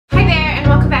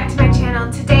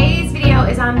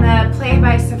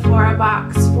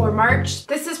box for March.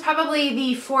 This is probably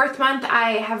the 4th month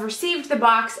I have received the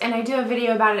box, and I do a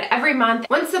video about it every month.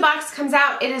 Once the box comes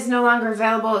out, it is no longer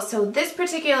available, so this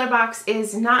particular box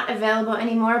is not available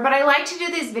anymore, but I like to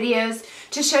do these videos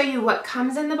to show you what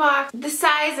comes in the box, the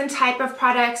size and type of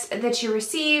products that you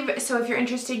receive, so if you're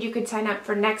interested, you could sign up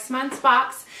for next month's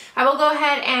box. I will go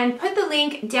ahead and put the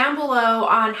link down below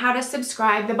on how to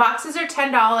subscribe. The boxes are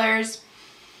 $10,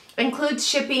 includes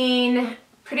shipping.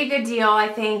 Pretty good deal, I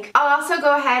think. I'll also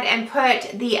go ahead and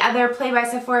put the other Play by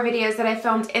Sephora videos that I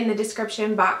filmed in the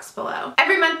description box below.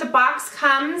 Every month the box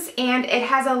comes and it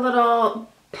has a little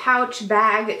pouch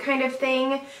bag kind of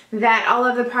thing that all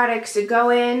of the products go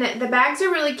in. The bags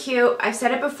are really cute. I've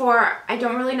said it before, I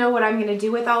don't really know what I'm going to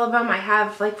do with all of them. I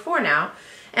have like 4 now.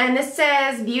 And this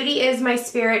says, "Beauty is my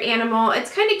spirit animal."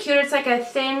 It's kind of cute. It's like a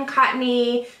thin,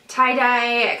 cottony,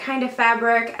 tie-dye kind of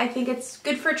fabric. I think it's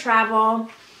good for travel.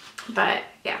 But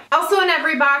yeah. Also in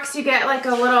every box you get like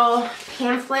a little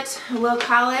pamphlet, we'll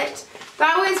call it. They're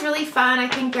always really fun. I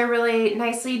think they're really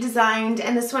nicely designed.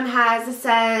 And this one it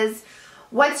says,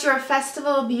 "What's your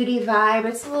festival beauty vibe?"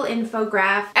 It's a little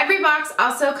infographic. Every box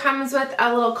also comes with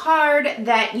a little card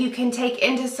that you can take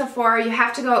into Sephora. You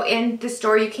have to go in the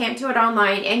store. You can't do it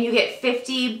online. And you get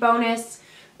 50 bonus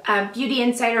Beauty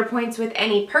Insider points with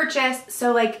any purchase.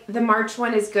 So like the March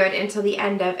one is good until the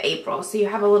end of April. So you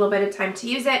have a little bit of time to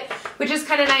use it, which is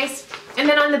kind of nice. And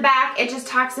then on the back, it just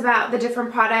talks about the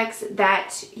different products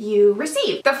that you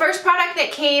receive. The first product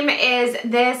that came is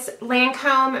this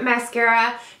Lancome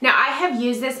mascara. Now I have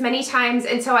used this many times,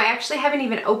 and so I actually haven't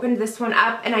even opened this one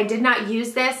up, and I did not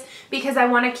use this because I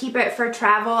want to keep it for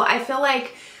travel. I feel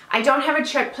like I don't have a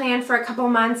trip planned for a couple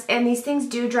months, and these things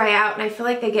do dry out, and I feel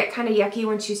like they get kind of yucky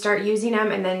once you start using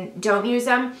them and then don't use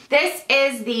them. This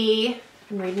is the,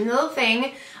 I'm reading the little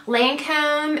thing,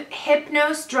 Lancome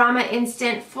Hypnose Drama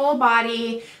Instant Full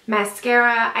Body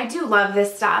Mascara. I do love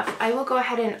this stuff. I will go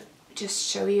ahead and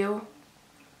just show you.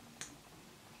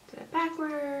 Did it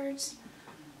backwards.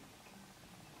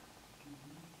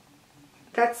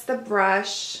 That's the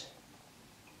brush.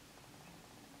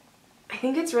 I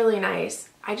think it's really nice.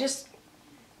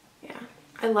 Yeah,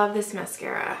 I love this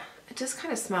mascara. It does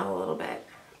kind of smell a little bit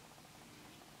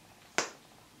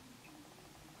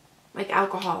like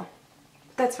alcohol.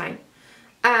 That's fine.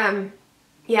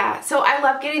 Yeah, so I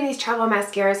love getting these travel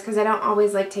mascaras because I don't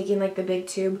always like taking like the big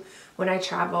tube when I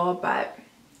travel, but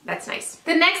that's nice.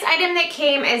 The next item that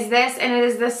came is this, and it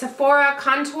is the Sephora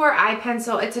Contour Eye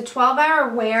Pencil. It's a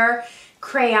 12-hour wear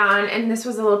crayon, and this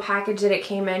was a little package that it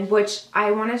came in, which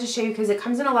I wanted to show you because it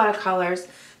comes in a lot of colors.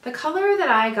 The color that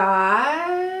I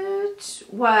got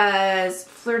was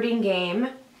Flirting Game,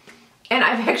 and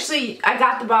I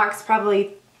got the box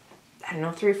probably, I don't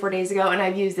know, 3 or 4 days ago, and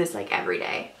I've used this like every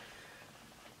day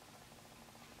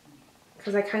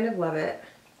because I kind of love it.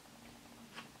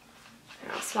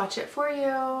 I'll swatch it for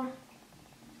you.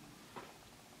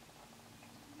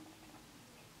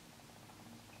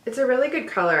 It's a really good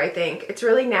color, I think. It's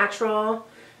really natural,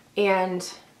 and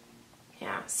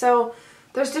yeah, so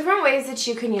there's different ways that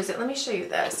you can use it. Let me show you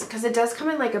this, because it does come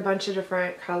in like a bunch of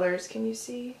different colors. Can you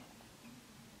see?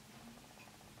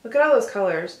 Look at all those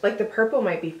colors. Like the purple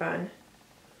might be fun.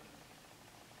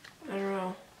 I don't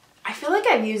know. I feel like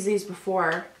I've used these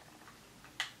before.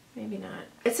 Maybe not.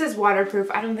 It says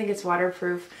waterproof. I don't think it's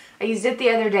waterproof. I used it the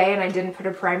other day and I didn't put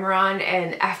a primer on,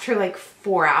 and after like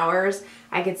 4 hours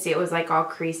I could see it was like all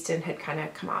creased and had kind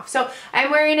of come off. So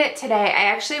I'm wearing it today. I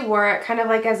actually wore it kind of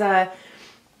like as a,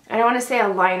 I don't want to say a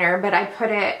liner, but I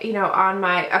put it, you know, on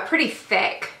a pretty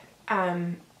thick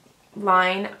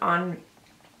line on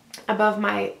above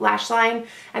my lash line,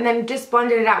 and then just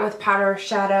blended it out with powder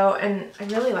shadow, and I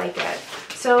really like it.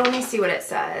 So let me see what it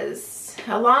says.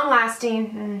 A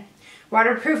long-lasting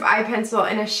waterproof eye pencil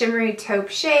in a shimmery taupe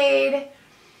shade.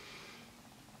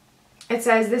 It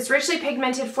says, "This richly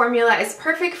pigmented formula is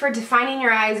perfect for defining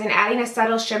your eyes and adding a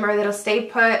subtle shimmer that'll stay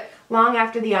put long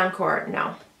after the encore."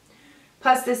 No.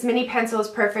 Plus, this mini pencil is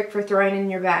perfect for throwing in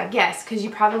your bag. Yes, because you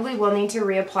probably will need to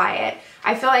reapply it.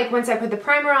 I feel like once I put the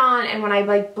primer on and when I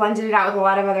like blended it out with a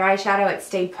lot of other eyeshadow, it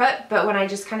stayed put, but when I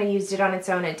just kind of used it on its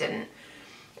own, it didn't.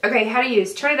 Okay, how to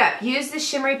use. Turn it up. Use the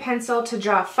shimmery pencil to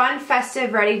draw fun,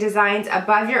 festive, ready designs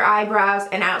above your eyebrows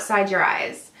and outside your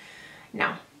eyes.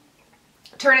 No.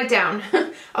 Turn it down.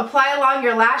 Apply along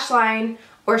your lash line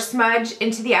or smudge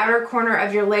into the outer corner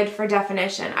of your lid for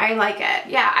definition. I like it.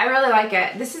 Yeah, I really like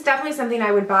it. This is definitely something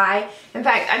I would buy. In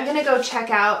fact, I'm gonna go check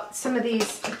out some of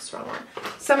these, oops, wrong one.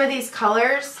 Some of these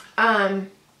colors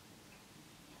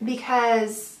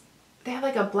because they have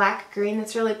like a black green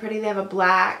that's really pretty. They have a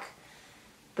black,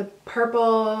 the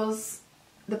purples,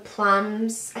 the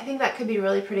plums. I think that could be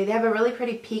really pretty. They have a really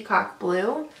pretty peacock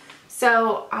blue.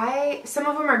 So some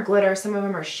of them are glitter, some of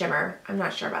them are shimmer. I'm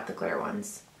not sure about the glitter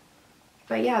ones.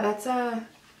 But yeah, that's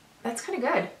kind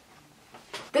of good.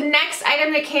 The next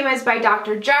item that came is by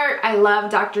Dr. Jart. I love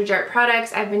Dr. Jart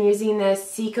products. I've been using this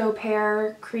Seco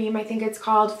Pear cream, I think it's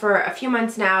called, for a few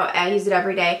months now. I use it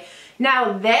every day.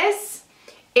 Now this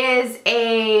is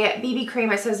a BB cream.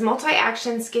 It says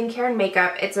multi-action skincare and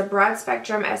makeup. It's a broad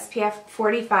spectrum SPF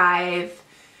 45.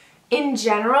 In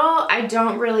general, I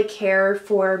don't really care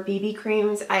for BB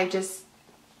creams. I've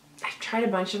tried a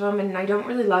bunch of them and I don't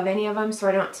really love any of them, so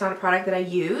it's not a product that I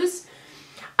use.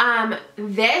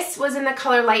 This was in the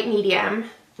color light medium,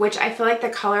 which I feel like the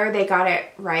color, they got it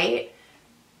right.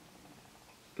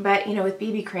 But, you know, with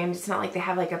BB creams, it's not like they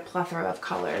have like a plethora of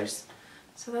colors.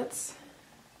 So that's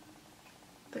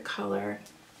the color.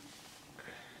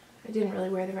 I didn't really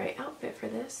wear the right outfit for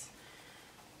this.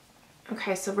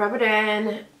 Okay, so rub it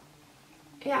in.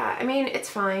 Yeah, I mean, it's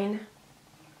fine.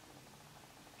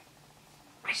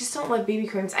 I just don't love BB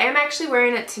creams. I am actually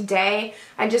wearing it today.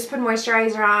 I just put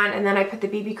moisturizer on and then I put the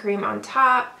BB cream on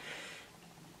top.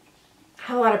 I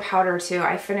have a lot of powder too.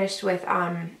 I finished with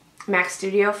MAC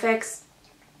Studio Fix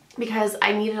because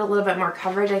I needed a little bit more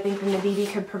coverage, I think, than the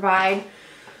BB could provide.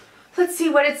 Let's see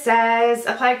what it says.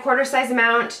 Apply a quarter size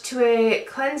amount to a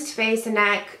cleansed face and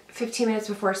neck 15 minutes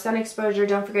before sun exposure.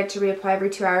 Don't forget to reapply every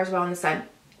 2 hours while in the sun.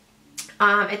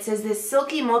 It says this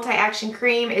silky multi-action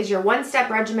cream is your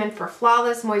one-step regimen for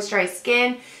flawless moisturized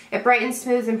skin. It brightens,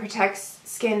 smooths, and protects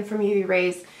skin from UV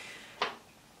rays.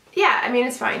 Yeah, I mean,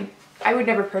 it's fine. I would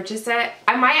never purchase it.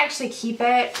 I might actually keep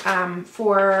it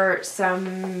for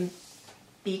some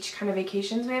beach kind of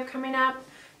vacations we have coming up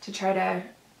to try to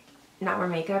not wear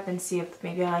makeup and see if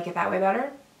maybe I like it that way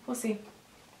better. We'll see.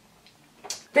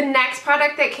 The next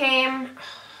product that came,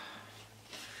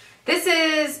 this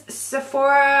is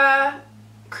Sephora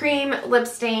Cream Lip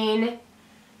Stain.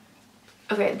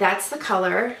 Okay, that's the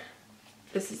color.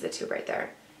 This is the tube right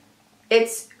there.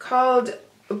 It's called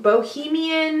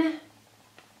Bohemian,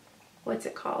 what's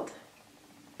it called?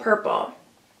 Purple.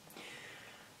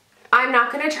 I'm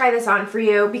not going to try this on for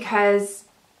you because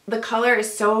the color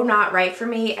is so not right for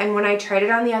me, and when I tried it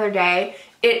on the other day,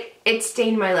 it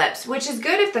stained my lips, which is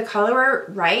good if the color were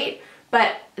right,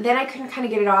 but then I couldn't kind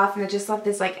of get it off and it just left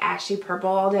this like ashy purple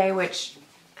all day, which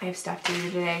I have stuff to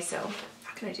do today, so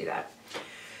how can I do that?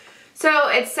 So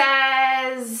it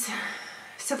says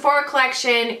Sephora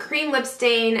Collection Cream Lip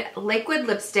Stain Liquid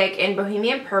Lipstick in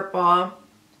Bohemian Purple.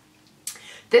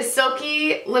 This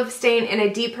silky lip stain in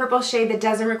a deep purple shade that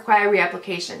doesn't require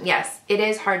reapplication. Yes, it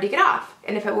is hard to get off,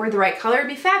 and if it were the right color, it'd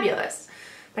be fabulous,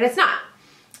 but it's not.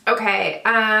 Okay,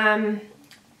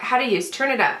 how to use.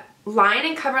 Turn it up. Line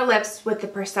and cover lips with the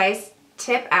precise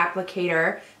tip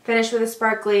applicator. Finish with a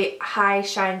sparkly high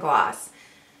shine gloss.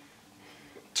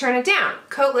 Turn it down.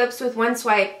 Coat lips with one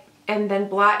swipe and then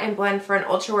blot and blend for an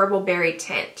ultra wearable berry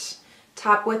tint.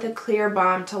 Top with a clear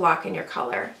balm to lock in your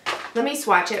color. Let me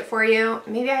swatch it for you.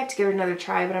 Maybe I have to give it another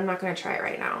try, but I'm not going to try it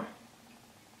right now.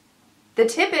 The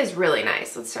tip is really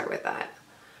nice. Let's start with that.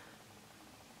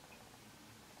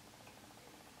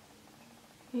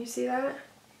 You see that?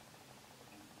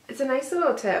 It's a nice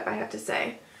little tip, I have to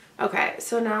say. Okay,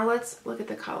 so now let's look at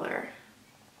the color.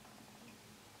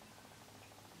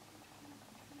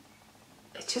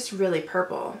 It's just really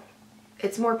purple.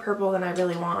 It's more purple than I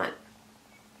really want.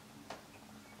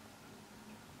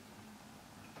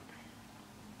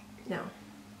 No.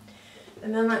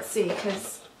 And then let's see,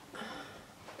 because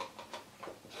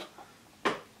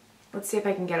let's see if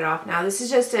I can get it off now. This is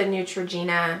just a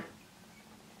Neutrogena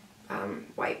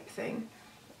wipe thing.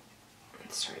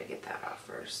 Let's try to get that off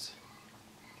first.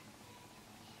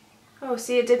 Oh,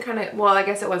 see, it did kind of, well, I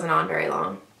guess it wasn't on very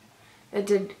long. It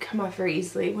did come off very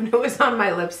easily. When it was on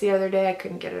my lips the other day, I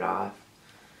couldn't get it off.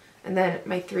 And then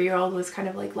my 3-year-old was kind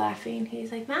of like laughing.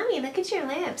 He's like, Mommy, look at your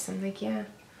lips. I'm like, yeah.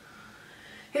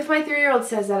 If my 3-year-old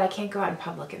says that, I can't go out in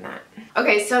public in that.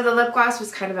 Okay, so the lip gloss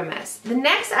was kind of a mess. The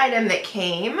next item that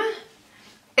came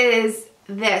is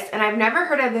this, and I've never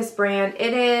heard of this brand.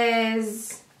 It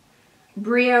is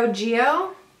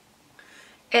Briogeo.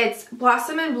 It's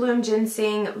Blossom and Bloom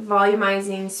Ginseng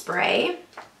Volumizing Spray.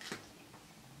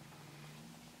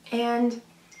 And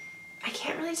I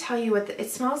can't really tell you what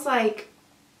it smells like.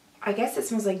 I guess it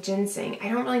smells like ginseng. I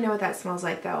don't really know what that smells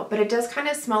like though, but it does kind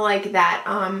of smell like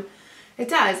that. It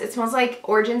does. It smells like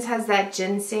Origins has that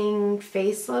ginseng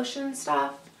face lotion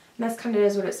stuff. And that's kind of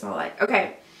is what it smells like.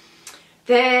 Okay.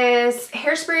 This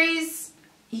hairsprays,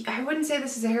 I wouldn't say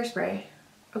this is a hairspray.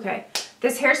 Okay.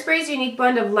 This hairspray's unique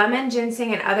blend of lemon,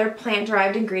 ginseng, and other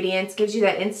plant-derived ingredients gives you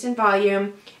that instant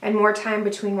volume and more time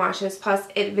between washes, plus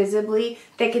it visibly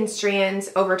thickens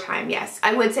strands over time. Yes,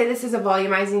 I would say this is a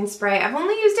volumizing spray. I've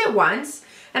only used it once,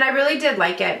 and I really did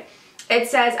like it. It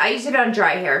says, I used it on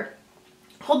dry hair.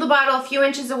 Hold the bottle a few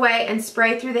inches away and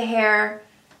spray through the hair,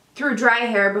 through dry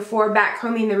hair before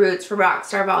backcombing the roots for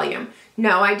rockstar volume.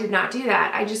 No, I did not do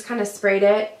that. I just kind of sprayed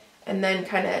it and then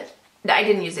I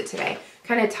didn't use it today,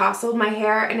 kind of tousled my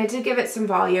hair, and it did give it some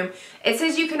volume. It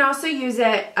says you can also use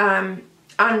it on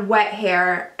wet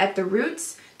hair at the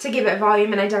roots to give it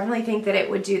volume, and I definitely think that it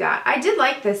would do that. I did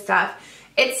like this stuff.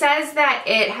 It says that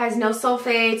it has no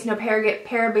sulfates, no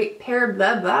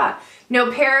no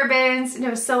parabens,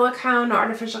 no silicone, no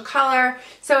artificial color.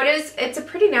 So it's a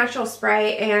pretty natural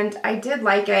spray, and I did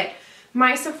like it.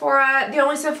 My Sephora, the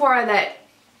only Sephora that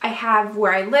I have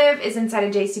where I live is inside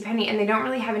of JCPenney, and they don't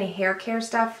really have any hair care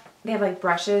stuff. They have like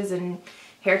brushes and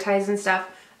hair ties and stuff.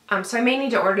 So I may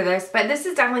need to order this, but this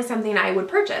is definitely something I would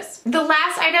purchase. The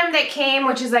last item that came,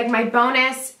 which is like my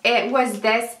bonus, it was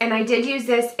this, and I did use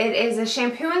this. It is a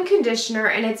shampoo and conditioner,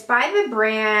 and it's by the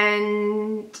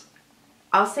brand,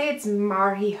 I'll say it's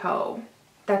Marijo.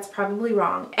 That's probably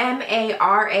wrong. M-A-R-A-J-O,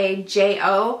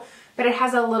 but it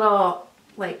has a little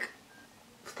like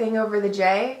thing over the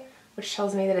J, which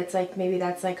tells me that it's like, maybe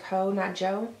that's like ho, not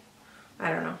Joe.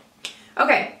 I don't know.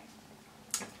 Okay.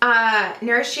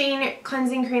 Nourishing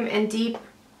cleansing cream and deep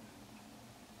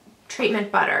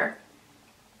treatment butter.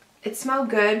 It smelled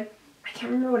good. I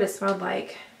can't remember what it smelled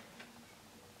like,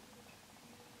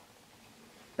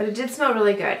 but it did smell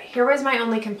really good. Here was my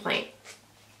only complaint.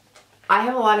 I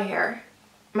have a lot of hair.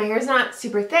 My hair's not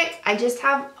super thick. I just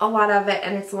have a lot of it,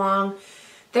 and it's long.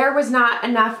 There was not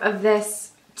enough of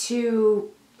this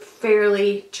to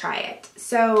fairly try it.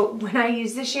 So when I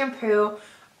used the shampoo,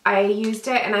 I used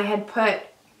it, and I had put,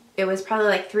 it was probably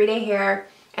like 3-day hair,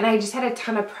 and I just had a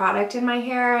ton of product in my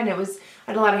hair, and I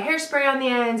had a lot of hairspray on the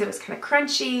ends. It was kind of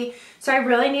crunchy, so I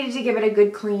really needed to give it a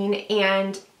good clean,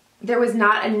 and there was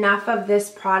not enough of this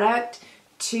product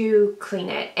to clean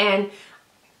it. And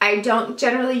I don't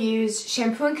generally use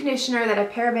shampoo and conditioner that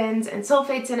have parabens and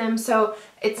sulfates in them, so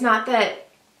it's not that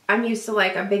I'm used to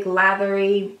like a big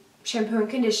lathery shampoo and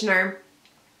conditioner,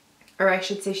 or I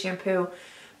should say shampoo,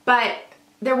 but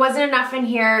there wasn't enough in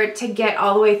here to get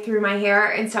all the way through my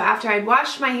hair. And so after I'd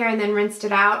washed my hair and then rinsed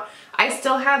it out, I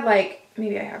still had like,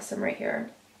 maybe I have some right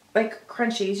here, like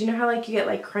crunchies. You know how like you get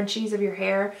like crunchies of your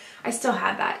hair? I still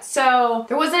had that. So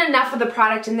there wasn't enough of the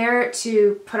product in there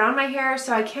to put on my hair,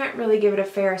 so I can't really give it a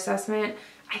fair assessment.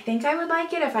 I think I would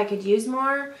like it if I could use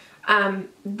more.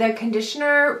 The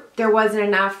conditioner, there wasn't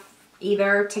enough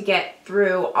either to get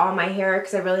through all my hair,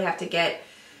 because I really have to get,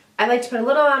 I like to put a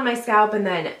little on my scalp and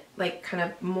then like kind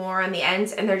of more on the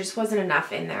ends, and there just wasn't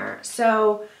enough in there.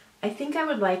 So I think I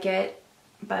would like it,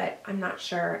 but I'm not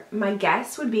sure. My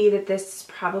guess would be that this is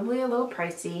probably a little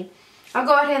pricey. I'll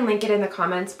go ahead and link it in the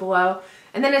comments below.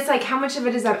 And then it's like, how much of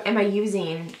it am I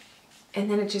using?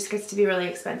 And then it just gets to be really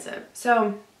expensive.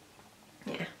 So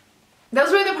yeah. Those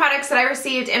were the products that I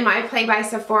received in my Play by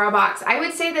Sephora box. I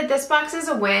would say that this box is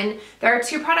a win. There are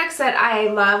 2 products that I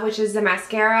love, which is the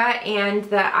mascara and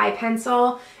the eye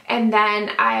pencil. And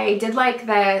then I did like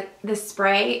the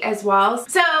spray as well.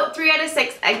 So 3 out of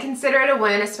 6, I consider it a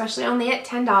win, especially only at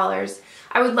 $10.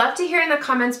 I would love to hear in the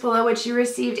comments below what you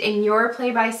received in your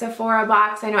Play by Sephora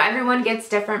box. I know everyone gets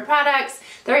different products.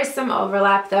 There is some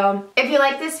overlap though. If you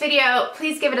like this video,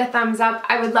 please give it a thumbs up.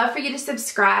 I would love for you to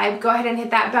subscribe. Go ahead and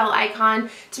hit that bell icon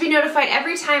to be notified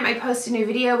every time I post a new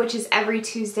video, which is every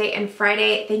Tuesday and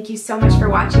Friday. Thank you so much for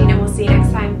watching, and we'll see you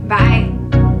next time. Bye.